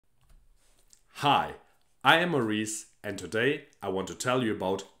Hi, I am Maurice, and today I want to tell you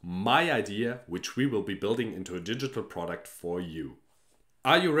about my idea which we will be building into a digital product for you.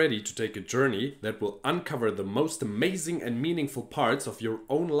 Are you ready to take a journey that will uncover the most amazing and meaningful parts of your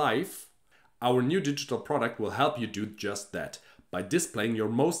own life? Our new digital product will help you do just that by displaying your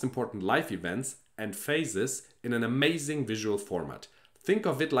most important life events and phases in an amazing visual format. Think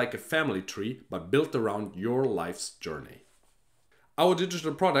of it like a family tree, but built around your life's journey. Our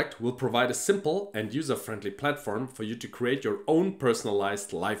digital product will provide a simple and user-friendly platform for you to create your own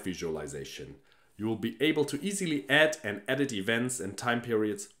personalized life visualization. You will be able to easily add and edit events and time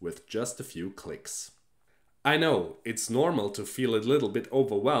periods with just a few clicks. I know it's normal to feel a little bit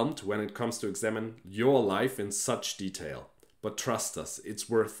overwhelmed when it comes to examine your life in such detail, but trust us, it's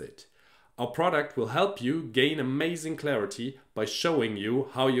worth it. Our product will help you gain amazing clarity by showing you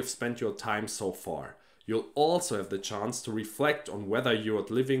how you've spent your time so far. You'll also have the chance to reflect on whether you're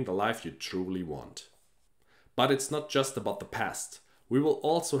living the life you truly want. But it's not just about the past. We will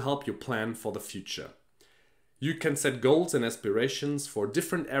also help you plan for the future. You can set goals and aspirations for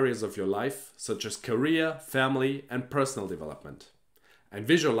different areas of your life, such as career, family, and personal development, and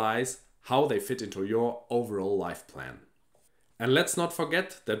visualize how they fit into your overall life plan. And let's not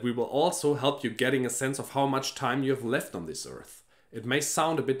forget that we will also help you getting a sense of how much time you have left on this earth. It may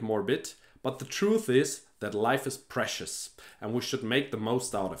sound a bit morbid, but the truth is that life is precious and we should make the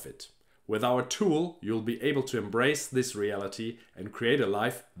most out of it. With our tool, you'll be able to embrace this reality and create a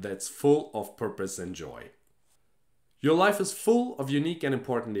life that's full of purpose and joy. Your life is full of unique and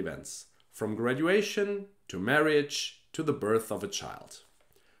important events, from graduation to marriage to the birth of a child.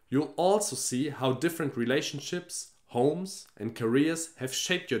 You'll also see how different relationships, homes, and careers have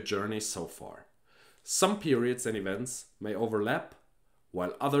shaped your journey so far. Some periods and events may overlap,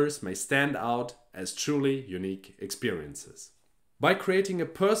 while others may stand out as truly unique experiences. By creating a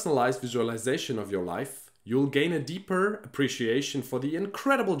personalized visualization of your life, you'll gain a deeper appreciation for the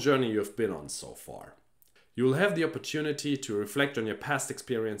incredible journey you've been on so far. You'll have the opportunity to reflect on your past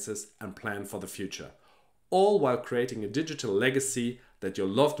experiences and plan for the future, all while creating a digital legacy that your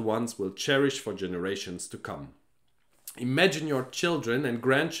loved ones will cherish for generations to come. Imagine your children and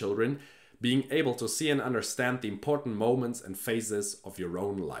grandchildren being able to see and understand the important moments and phases of your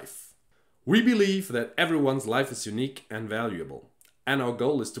own life. We believe that everyone's life is unique and valuable, and our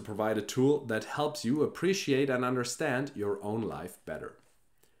goal is to provide a tool that helps you appreciate and understand your own life better.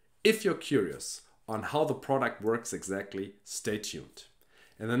 If you're curious on how the product works exactly, stay tuned.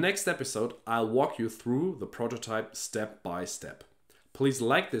 In the next episode, I'll walk you through the prototype step by step. Please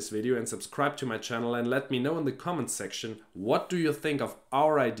like this video and subscribe to my channel and let me know in the comments section what do you think of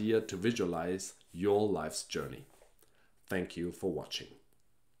our idea to visualize your life's journey. Thank you for watching.